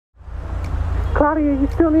Claudia, you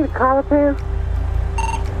still need a car repair?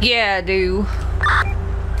 Yeah, I do.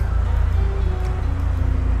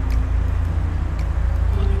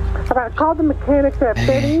 Alright, call the mechanics at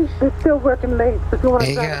Benny's. They're still working late, so if you want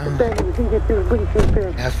to drive to Benny's, you can get your windshield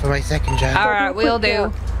fixed. That's for my second job. Alright, will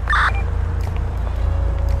do.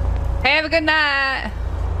 Have a good night.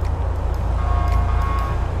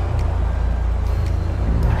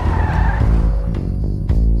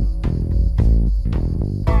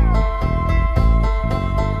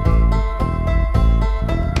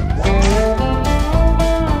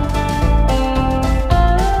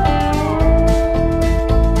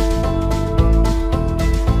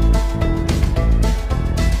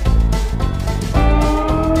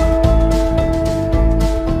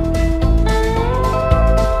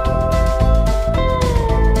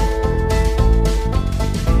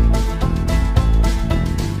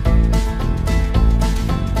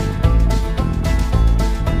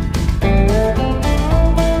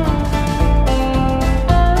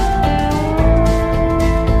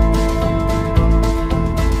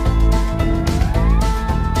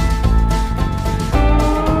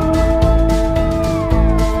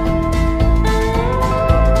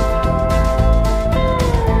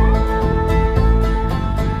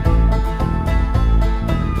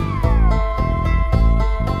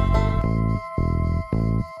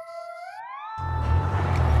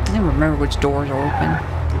 Remember which doors are open.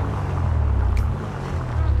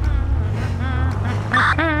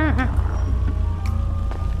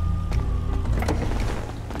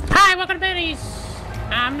 Hi, welcome to Benny's.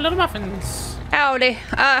 I'm Little Muffins. Howdy.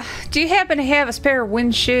 Do you happen to have a spare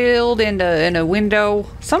windshield and a window?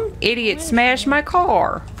 Some idiot smashed my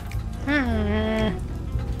car. I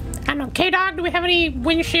don't know. K-Dog, do we have any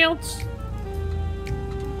windshields?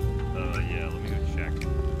 Yeah, let me go check.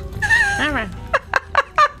 Alright.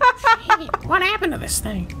 What happened to this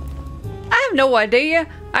thing? I have no idea.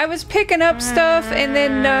 I was picking up stuff and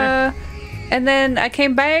then I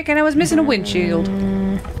came back and I was missing a windshield.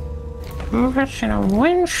 Missing a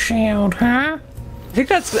windshield, huh? I think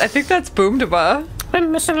that's Boom-da-ba.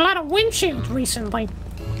 Been missing a lot of windshields recently.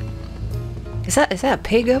 Is that a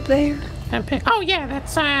pig up there? Oh yeah,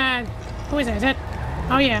 that's who is that? Is that?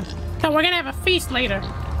 Oh yeah. So we're gonna have a feast later.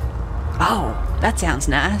 Oh, that sounds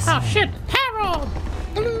nice. Oh shit, Harold!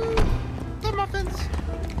 Hello, the muffins.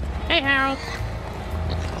 Hey Harold.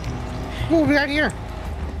 What we got here?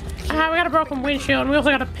 We got a broken windshield and we also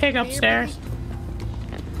got a pig upstairs.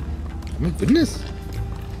 Oh my goodness.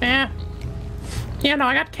 Yeah. Yeah, no,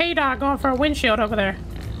 I got K-Dog going for a windshield over there.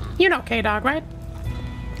 You know K-Dog, right?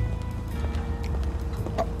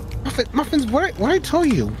 Muffins, what I tell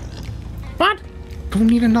you? What? Don't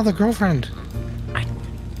need another girlfriend.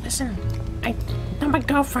 Listen, not my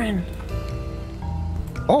girlfriend.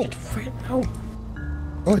 Oh. Friend, oh.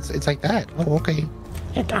 Oh, it's like that. Oh, okay.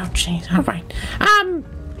 Oh, jeez. All right.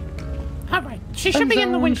 All right. She should be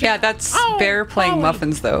in the windshield. Yeah, that's Bear playing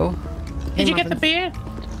Muffins, though. Did you get the beer?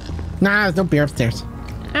 Nah, there's no beer upstairs.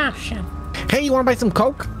 Oh, shit. Hey, you want to buy some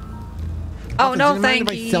Coke? Oh, no, Does thank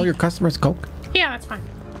you. you. Sell your customers Coke? Yeah, that's fine.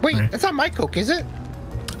 Wait, that's not my Coke, is it?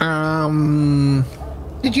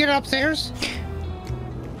 Did you get it upstairs?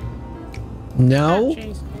 No.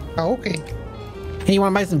 Oh, okay. Hey, you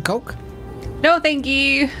want to buy some Coke? No, thank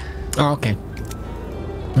you. Oh, okay.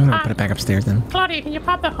 I'm gonna put it back upstairs then. Claudia, can you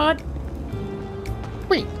pop the hood?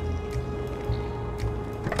 Wait.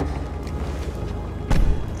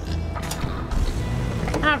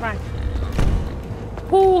 All right.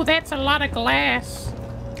 Ooh, that's a lot of glass.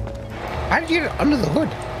 How did you get it under the hood?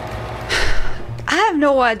 I have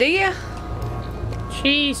no idea.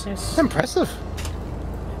 Jesus. That's impressive.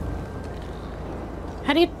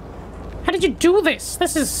 How did you do this?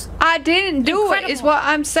 This is... I didn't do incredible. it, is what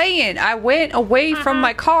I'm saying. I went away from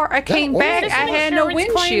my car. I came back. Is this I an had no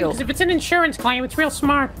insurance claim? windshield. 'Cause if it's an insurance claim, it's real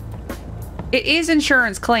smart. It is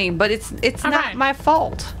insurance claim, but it's not right. my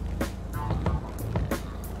fault.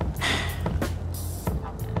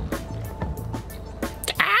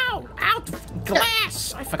 Ow! Ow!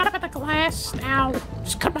 Glass! I forgot about the glass. Ow!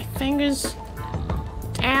 Just cut my fingers.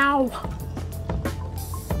 Ow!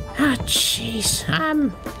 Ah, jeez.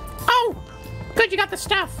 Oh! Good, you got the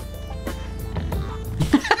stuff.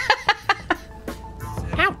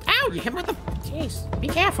 Ow! Ow! You hit my... Jeez. Be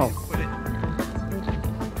careful.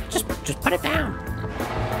 Just put it down.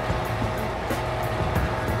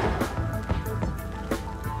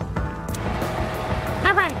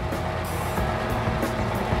 All right.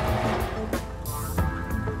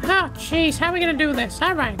 Oh, jeez. How are we gonna do this?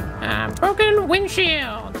 All right. Broken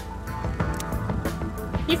windshield.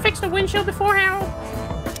 You fixed the windshield before, Harold?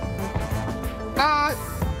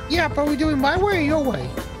 Yeah, but are we doing my way or your way?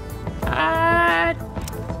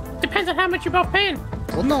 Depends on how much you're both paying.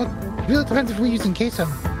 Well, no, it really depends if we're using queso.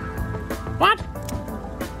 What?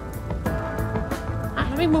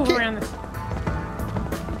 Let me move around this.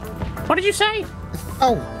 What did you say?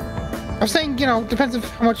 Oh, I was saying, you know, depends on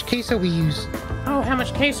how much queso we use. Oh, how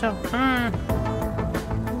much queso?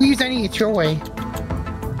 We use any, it's your way.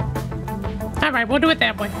 All right, we'll do it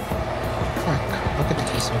that way. Fuck, look at the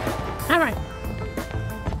queso. All right.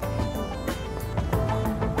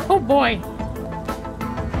 Oh boy.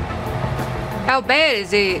 How bad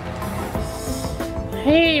is it?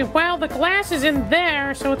 Hey, well, the glass is in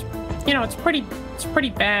there, so it's, you know, it's pretty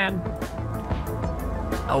bad.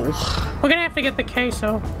 Oh. We're gonna have to get the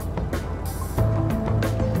queso.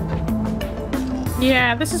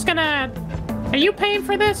 Yeah, this is gonna... Are you paying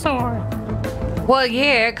for this, or...? Well,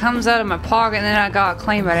 yeah, it comes out of my pocket and then I gotta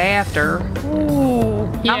claim it after. Ooh,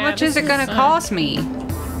 yeah, How much is it gonna cost me?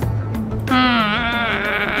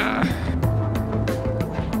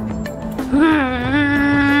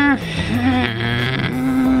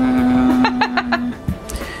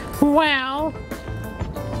 Well,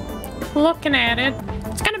 looking at it,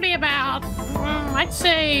 it's gonna be about, I'd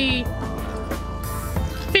say,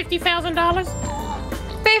 $50,000.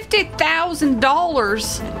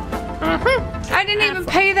 $50,000? I didn't even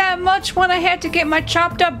pay that much when I had to get my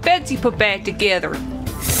chopped up Betsy put back together.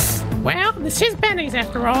 Well, this is Benny's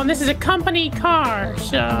after all, and this is a company car,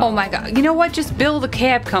 so... Oh my god. You know what? Just bill the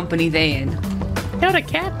cab company then. Build a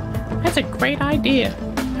cab? That's a great idea.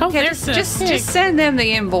 Oh, Yeah, there's just send them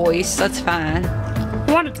the invoice. That's fine.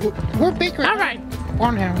 We're bigger. All right.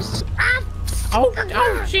 One house. Oh,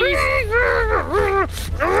 jeez.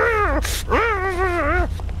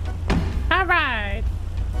 All right.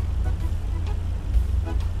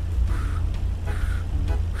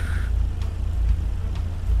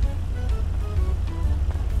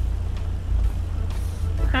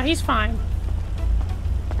 No, he's fine.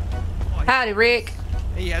 Howdy, Rick.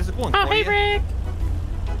 Hey, how's it going? Oh, hey, Claudia? Rick.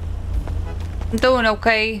 I'm doing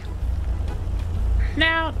okay.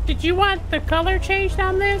 Now, did you want the color changed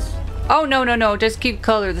on this? Oh, no. Just keep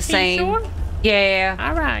color the same. You sure? Yeah.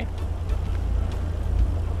 All right.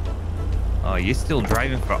 Oh, you're still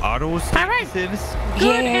driving for autos? All right. Service?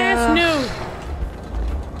 Good Yeah. as new.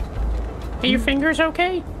 Are your fingers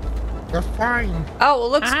okay? You're fine. Oh, it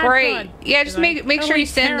looks Ah, great. good. Yeah, just Because I make sure really you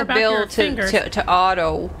send care the about bill your fingers. to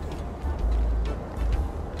Otto.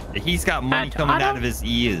 He's got money to coming auto? out of his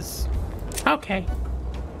ears. Okay.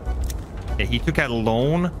 Yeah, he took out a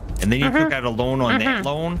loan, and then he took out a loan on that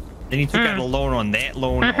loan, then he took out a loan on that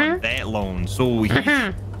loan on that loan. So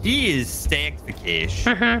he is stacked for cash.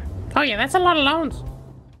 Oh, yeah, that's a lot of loans.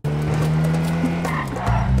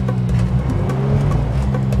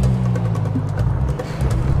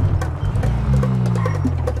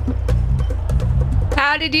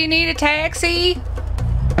 How did you need a taxi?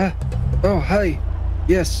 Oh, hi.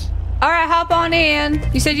 Yes. All right, hop on in.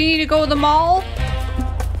 You said you need to go to the mall?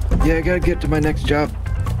 Yeah, I gotta get to my next job.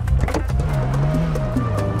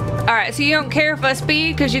 All right, so you don't care if I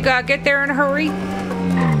speed because you gotta get there in a hurry?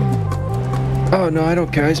 Oh, no, I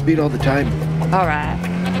don't care. I speed all the time. All right.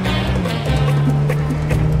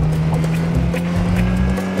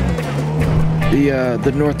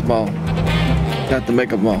 The North Mall. Not the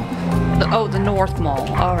Mega Mall. The North Mall.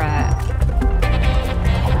 All right.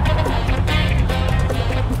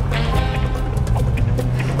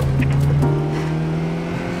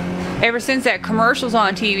 Ever since that commercial's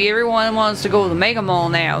on TV, everyone wants to go to the Mega Mall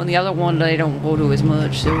now, and the other one they don't go to as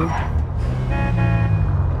much, so...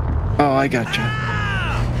 Oh, I gotcha.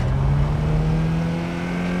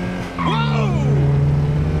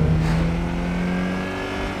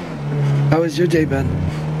 How has your day been?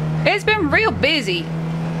 It's been real busy.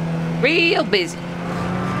 Real busy.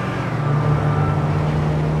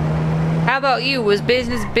 How about you? Was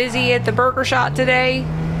business busy at the burger shop today?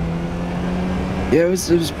 Yeah, it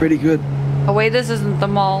was pretty good. Oh wait, this isn't the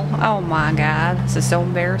mall. Oh my god, this is so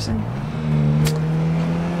embarrassing.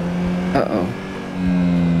 Uh-oh.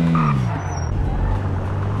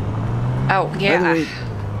 Oh By the yeah. way,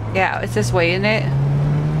 Yeah, it's this way, isn't it?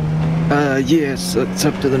 yes, it's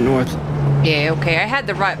up to the north. Yeah, okay. I had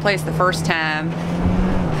the right place the first time.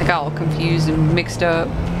 I got all confused and mixed up.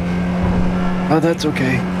 Oh, that's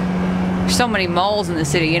okay. There's so many malls in the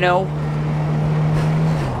city, you know?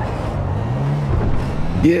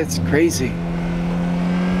 Yeah, it's crazy.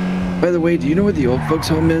 By the way, do you know where the old folks'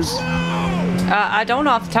 home is? I don't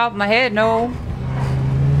know off the top of my head, no.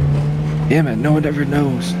 Yeah, man, no one ever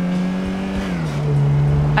knows.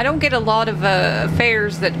 I don't get a lot of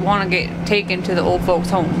fares that want to get taken to the old folks'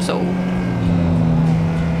 home, so...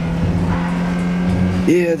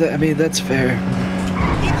 Yeah, I mean, that's fair.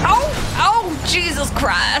 Oh, Jesus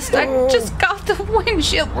Christ! I just got the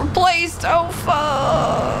windshield replaced. Oh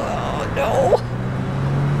fuck! No.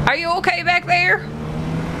 Are you okay back there?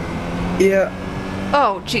 Yeah.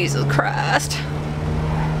 Oh Jesus Christ!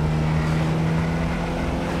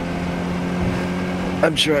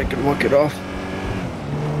 I'm sure I can walk it off.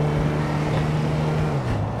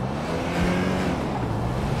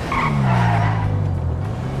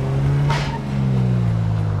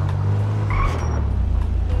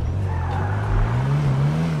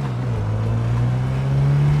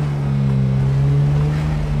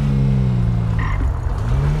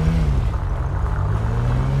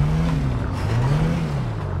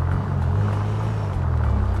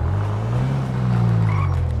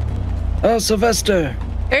 Oh, Sylvester.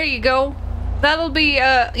 There you go. That'll be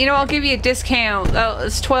I'll give you a discount.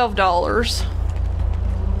 It's $12.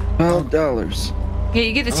 $12. Yeah,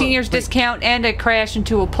 you get the seniors discount and a crash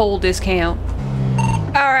into a pole discount.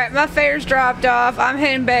 All right, my fare's dropped off. I'm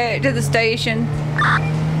heading back to the station.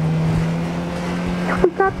 We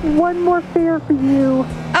got one more fare for you.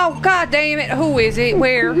 Oh God damn it! Who is it?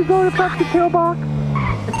 Where? Can you go to the pillbox?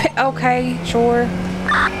 Okay, sure.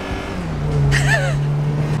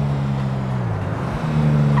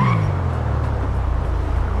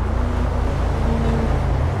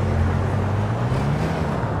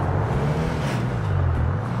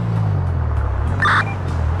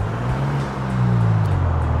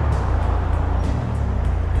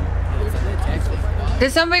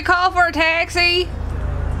 Did somebody call for a taxi?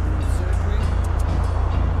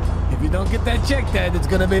 If you don't get that check, Dad, it's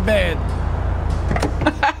gonna be bad.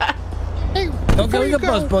 Hey, Don't before go you the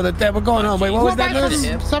bus, brother. Dad, we're going home. Wait, what was that, nurse?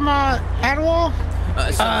 Some Adderall?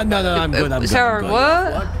 No, I'm good. I'm good. Sorry,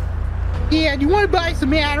 what? Yeah, do you want to buy some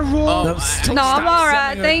Adderall? No, I'm all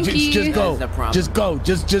right. Thank you. Just go. Just go.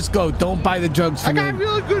 Just go. Don't buy the drugs I from got a him.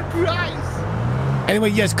 really good price.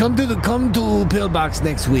 Anyway, yes, come to Pillbox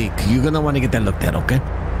next week. You're gonna want to get that looked at, okay?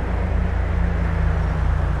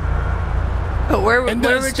 But where And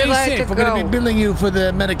would stay you like safe. to We're gonna go? be billing you for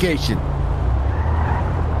the medication.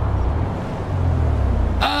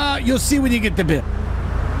 You'll see when you get the bill.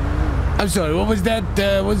 I'm sorry. What was that?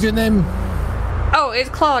 What's your name? Oh, it's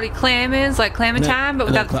Claudia Clemens, like Clementine, but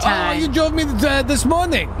without the Oh, time. you drove me this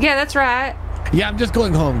morning. Yeah, that's right. Yeah, I'm just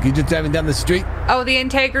going home. You're just driving down the street. Oh, the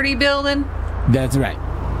Integrity Building. That's right.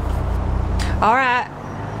 All right.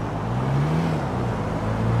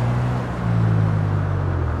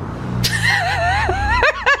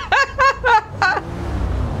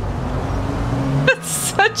 That's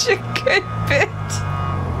such a good bit.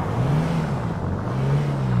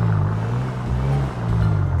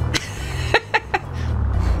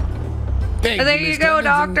 There you go,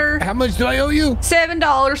 doctor. How much do I owe you?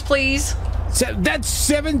 $7, please. That's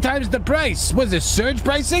 7 times the price. Was it surge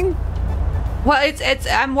pricing? Well, it's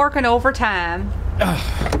I'm working overtime. All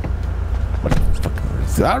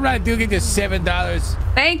right, dude, get you $7.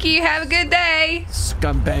 Thank you. Have a good day.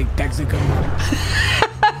 Scumbag taxi company.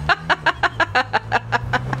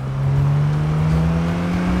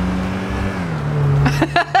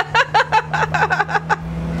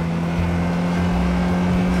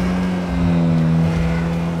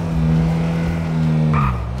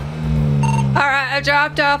 All right, I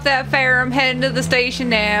dropped off that fare. I'm heading to the station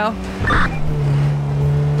now.